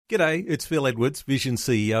G'day, it's Phil Edwards, Vision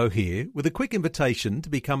CEO here, with a quick invitation to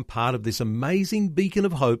become part of this amazing beacon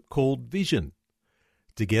of hope called Vision.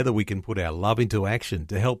 Together we can put our love into action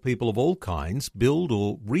to help people of all kinds build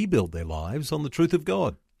or rebuild their lives on the truth of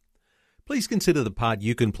God. Please consider the part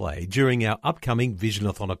you can play during our upcoming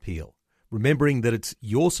Visionathon appeal, remembering that it's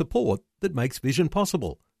your support that makes Vision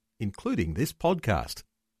possible, including this podcast.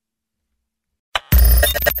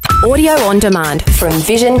 Audio on demand from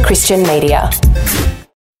Vision Christian Media.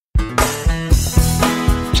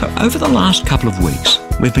 So over the last couple of weeks,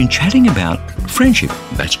 we've been chatting about friendship.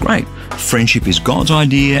 That's great. Friendship is God's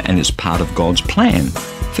idea and it's part of God's plan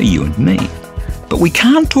for you and me. But we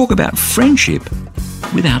can't talk about friendship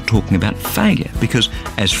without talking about failure, because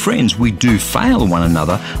as friends, we do fail one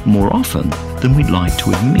another more often than we'd like to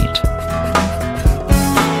admit.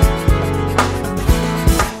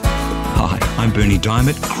 Hi, I'm Bernie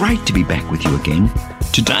Diamond. Great to be back with you again.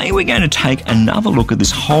 Today we're going to take another look at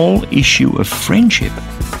this whole issue of friendship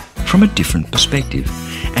from a different perspective.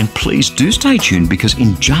 And please do stay tuned, because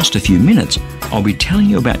in just a few minutes I'll be telling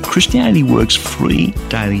you about Christianity Works' free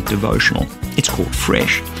daily devotional. It's called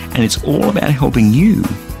Fresh, and it's all about helping you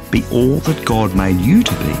be all that God made you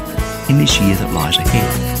to be in this year that lies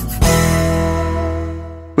ahead.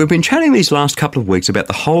 We've been chatting these last couple of weeks about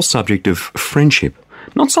the whole subject of friendship.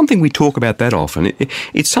 Not something we talk about that often.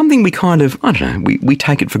 It's something we kind of, we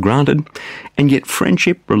take it for granted. And yet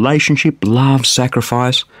friendship, relationship, love,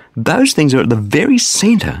 sacrifice, those things are at the very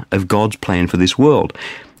centre of God's plan for this world.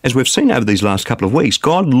 As we've seen over these last couple of weeks,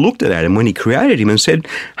 God looked at Adam when he created him and said,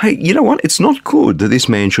 hey, you know what? It's not good that this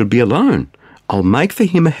man should be alone. I'll make for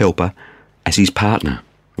him a helper as his partner.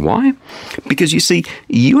 Why? Because you see,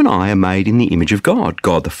 you and I are made in the image of God.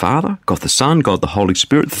 God the Father, God the Son, God the Holy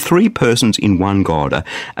Spirit, three persons in one God,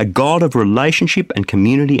 a God of relationship and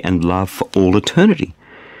community and love for all eternity.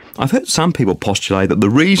 I've heard some people postulate that the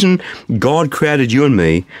reason God created you and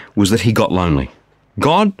me was that he got lonely.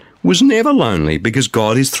 God was never lonely because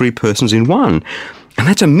God is three persons in one. And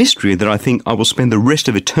that's a mystery that I think I will spend the rest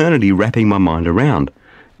of eternity wrapping my mind around.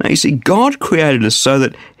 Now, you see, God created us so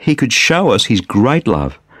that he could show us his great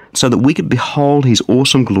love, so that we could behold his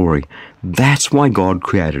awesome glory. That's why God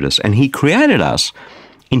created us. And he created us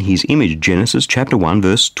in his image. Genesis chapter 1,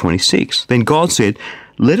 verse 26. Then God said,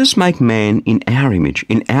 let us make man in our image,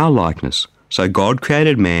 in our likeness. So God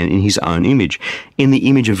created man in his own image. In the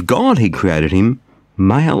image of God he created him,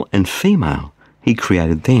 male and female. He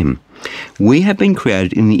created them. We have been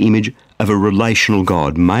created in the image of a relational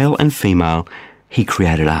God, male and female. He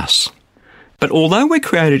created us. But although we're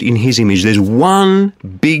created in his image, there's one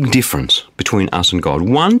big difference between us and God.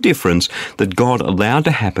 One difference that God allowed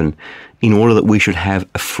to happen in order that we should have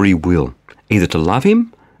a free will, either to love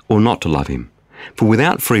him or not to love him. For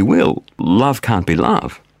without free will, love can't be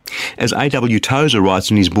love. As A.W. Tozer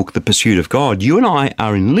writes in his book, The Pursuit of God, you and I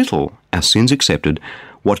are in little, our sins accepted,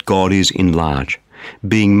 what God is in large.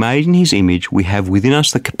 Being made in his image, we have within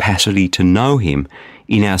us the capacity to know him.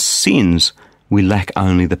 In our sins, we lack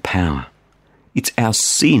only the power. It's our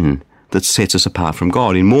sin that sets us apart from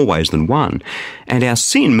God in more ways than one. And our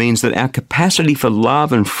sin means that our capacity for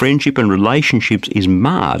love and friendship and relationships is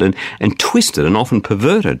marred and twisted and often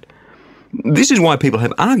perverted. This is why people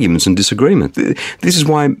have arguments and disagreements. This is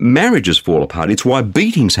why marriages fall apart. It's why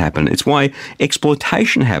beatings happen. It's why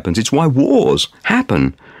exploitation happens. It's why wars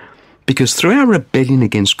happen. Because through our rebellion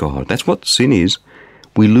against God, that's what sin is,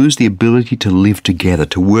 we lose the ability to live together,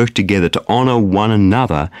 to work together, to honour one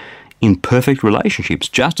another in perfect relationships,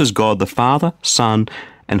 just as God the Father, Son,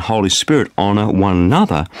 and Holy Spirit honour one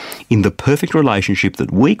another in the perfect relationship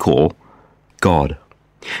that we call God.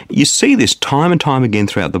 You see this time and time again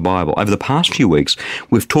throughout the Bible. Over the past few weeks,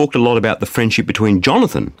 we've talked a lot about the friendship between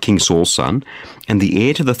Jonathan, King Saul's son, and the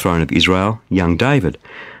heir to the throne of Israel, young David.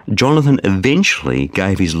 Jonathan eventually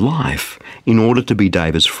gave his life in order to be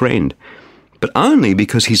David's friend, but only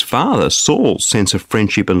because his father, Saul's sense of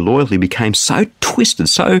friendship and loyalty became so twisted,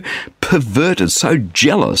 so perverted, so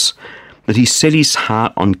jealous, that he set his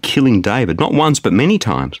heart on killing David, not once but many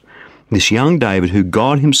times. This young David who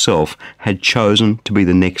God himself had chosen to be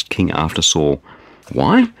the next king after Saul.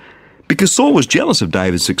 Why? Because Saul was jealous of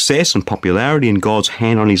David's success and popularity and God's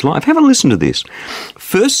hand on his life. Have a listen to this.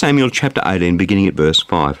 1 Samuel chapter 18, beginning at verse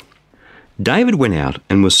 5. David went out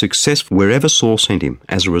and was successful wherever Saul sent him.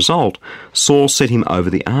 As a result, Saul set him over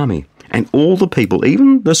the army, and all the people,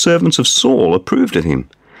 even the servants of Saul, approved of him.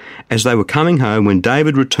 As they were coming home, when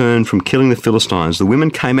David returned from killing the Philistines, the women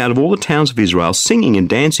came out of all the towns of Israel, singing and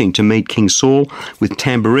dancing to meet King Saul with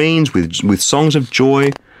tambourines, with songs of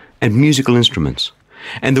joy and musical instruments.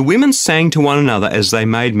 And the women sang to one another as they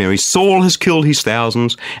made merry, Saul has killed his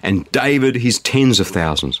thousands, and David his tens of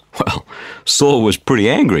thousands. Well, Saul was pretty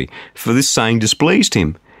angry, for this saying displeased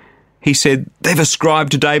him. He said, they've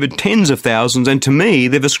ascribed to David tens of thousands, and to me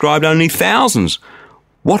they've ascribed only thousands.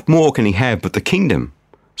 What more can he have but the kingdom?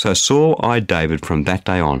 So Saul eyed David from that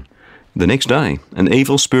day on. The next day, an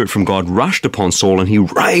evil spirit from God rushed upon Saul, and he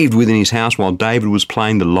raved within his house while David was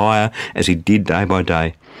playing the lyre as he did day by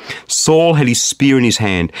day. Saul had his spear in his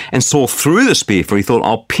hand, and Saul threw the spear, for he thought,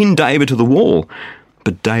 I'll pin David to the wall.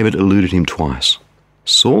 But David eluded him twice.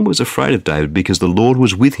 Saul was afraid of David because the Lord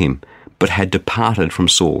was with him, but had departed from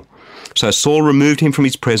Saul. So Saul removed him from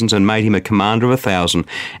his presence and made him a commander of 1,000,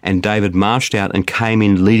 and David marched out and came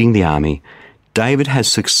in leading the army. David had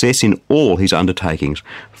success in all his undertakings,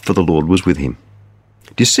 for the Lord was with him.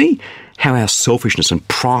 Do you see how our selfishness and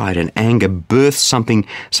pride and anger birth something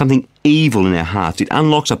evil in our hearts? It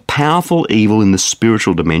unlocks a powerful evil in the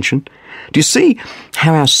spiritual dimension. Do you see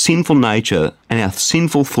how our sinful nature and our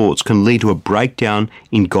sinful thoughts can lead to a breakdown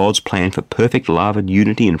in God's plan for perfect love and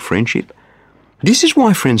unity and friendship? This is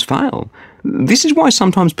why friends fail. This is why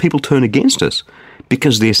sometimes people turn against us,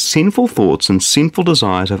 because their sinful thoughts and sinful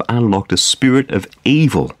desires have unlocked a spirit of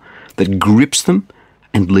evil that grips them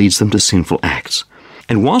and leads them to sinful acts.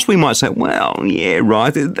 And whilst we might say, well, yeah, right,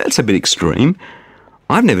 that's a bit extreme.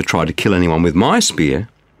 I've never tried to kill anyone with my spear.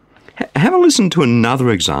 Have a listen to another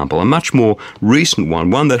example, a much more recent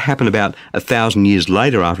one that happened about 1,000 years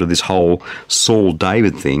later after this whole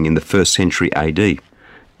Saul-David thing in the 1st century AD.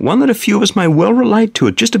 One that a few of us may well relate to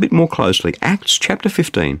it just a bit more closely. Acts chapter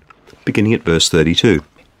 15, beginning at verse 32.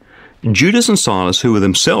 Judas and Silas, who were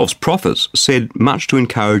themselves prophets, said much to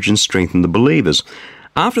encourage and strengthen the believers.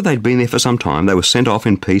 After they'd been there for some time, they were sent off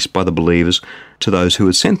in peace by the believers to those who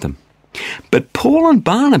had sent them. But Paul and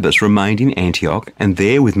Barnabas remained in Antioch, and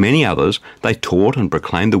there with many others they taught and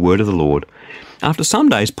proclaimed the word of the Lord. After some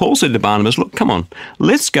days, Paul said to Barnabas, look, come on,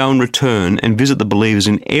 let's go and return and visit the believers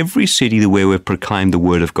in every city where we've proclaimed the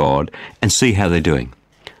word of God and see how they're doing.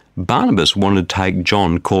 Barnabas wanted to take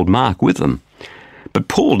John, called Mark, with them. But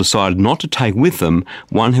Paul decided not to take with them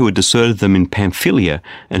one who had deserted them in Pamphylia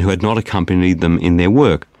and who had not accompanied them in their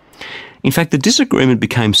work. In fact, the disagreement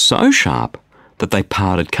became so sharp that they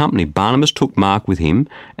parted company. Barnabas took Mark with him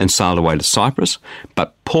and sailed away to Cyprus,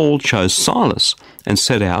 but Paul chose Silas and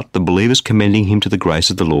set out, the believers commending him to the grace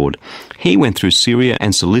of the Lord. He went through Syria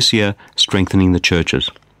and Cilicia, strengthening the churches.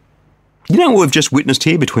 You know what we've just witnessed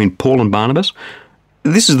here between Paul and Barnabas?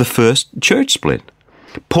 This is the first church split.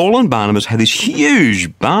 Paul and Barnabas had this huge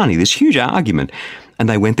argument, and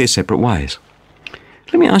they went their separate ways.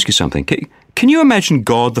 Let me ask you something. Can you imagine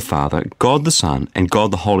God the Father, God the Son, and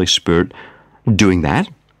God the Holy Spirit doing that?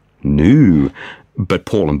 No. But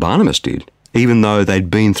Paul and Barnabas did, even though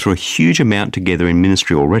they'd been through a huge amount together in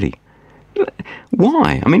ministry already.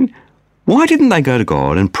 Why? I mean, why didn't they go to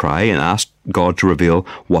God and pray and ask God to reveal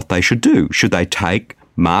what they should do? Should they take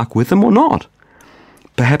Mark with them or not?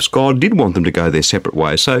 Perhaps God did want them to go their separate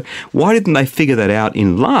ways, so why didn't they figure that out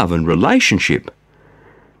in love and relationship?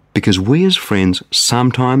 Because we as friends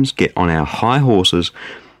sometimes get on our high horses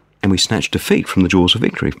and we snatch defeat from the jaws of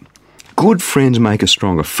victory. Good friends make us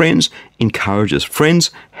stronger. Friends encourage us.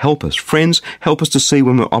 Friends help us. Friends help us to see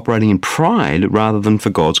when we're operating in pride rather than for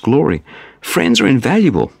God's glory. Friends are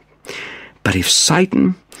invaluable. But if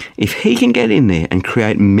Satan, if he can get in there and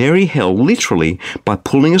create merry hell literally by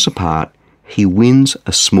pulling us apart, he wins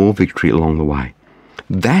a small victory along the way.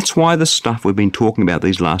 That's why the stuff we've been talking about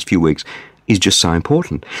these last few weeks is just so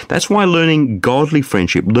important. That's why learning godly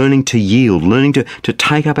friendship, learning to yield, learning to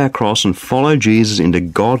take up our cross and follow Jesus into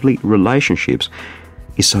godly relationships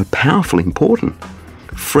is so powerfully important.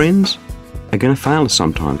 Friends are going to fail us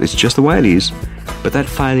sometimes. It's just the way it is. But that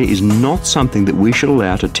failure is not something that we should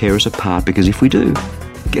allow to tear us apart, because if we do,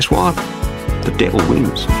 guess what? The devil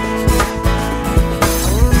wins.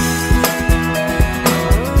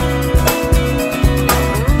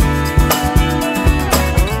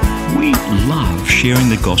 Sharing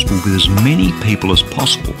the gospel with as many people as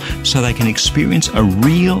possible so they can experience a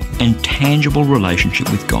real and tangible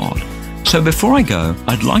relationship with God. So before I go,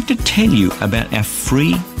 I'd like to tell you about our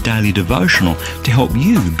free daily devotional to help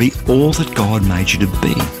you be all that God made you to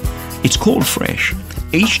be. It's called Fresh.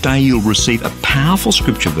 Each day you'll receive a powerful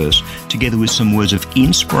scripture verse together with some words of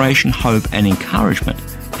inspiration, hope and encouragement.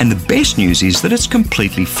 And the best news is that it's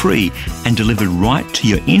completely free and delivered right to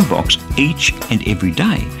your inbox each and every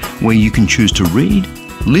day, where you can choose to read,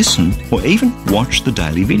 listen, or even watch the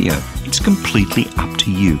daily video. It's completely up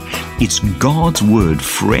to you. It's God's Word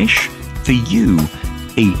fresh for you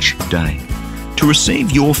each day. To receive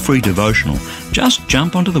your free devotional, just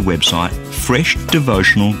jump onto the website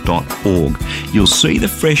freshdevotional.org. You'll see the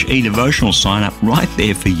Fresh e-devotional sign up right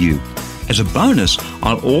there for you. As a bonus,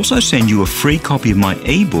 I'll also send you a free copy of my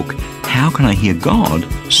ebook, How Can I Hear God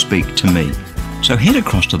Speak to Me? So head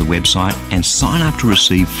across to the website and sign up to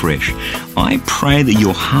receive Fresh. I pray that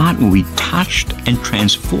your heart will be touched and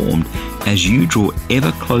transformed as you draw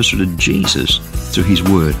ever closer to Jesus through His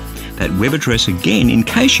Word. That web address again, in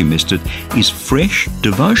case you missed it, is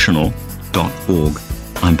freshdevotional.org.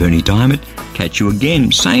 I'm Bernie Diamond. Catch you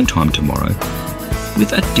again, same time tomorrow,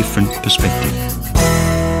 with a different perspective.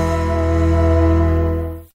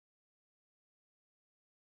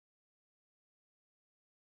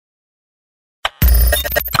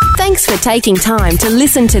 Thanks for taking time to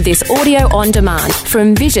listen to this audio on demand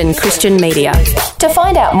from Vision Christian Media. To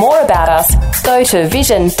find out more about us, go to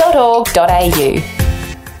vision.org.au.